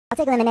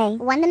take lemonade.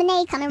 One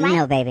lemonade coming right.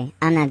 No, baby,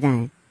 I'm not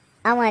done.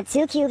 I want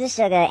 2 cubes of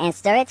sugar and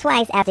stir it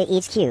twice after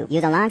each cube.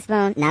 Use a long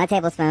spoon, not a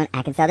tablespoon.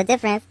 I can tell the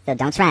difference, so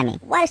don't try me.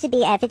 Water should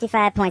be at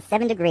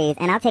 55.7 degrees,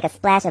 and I'll take a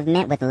splash of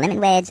mint with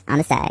lemon wedge on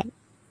the side.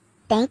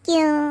 Thank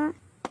you.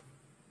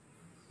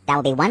 That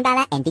will be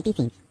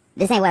 $1.50.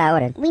 This ain't what I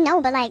ordered. We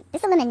know, but like,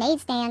 this a lemonade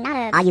stand, not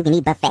a...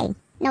 All-you-can-eat buffet.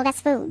 No,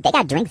 that's food. They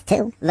got drinks,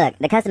 too. Look,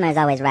 the customer is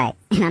always right,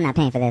 and I'm not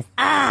paying for this.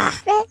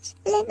 Fresh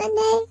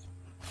lemonade,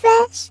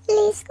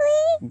 freshly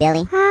squeezed.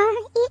 Billy. Heart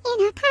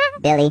in a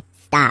cup. Billy,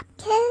 stop.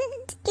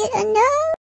 Can't get enough.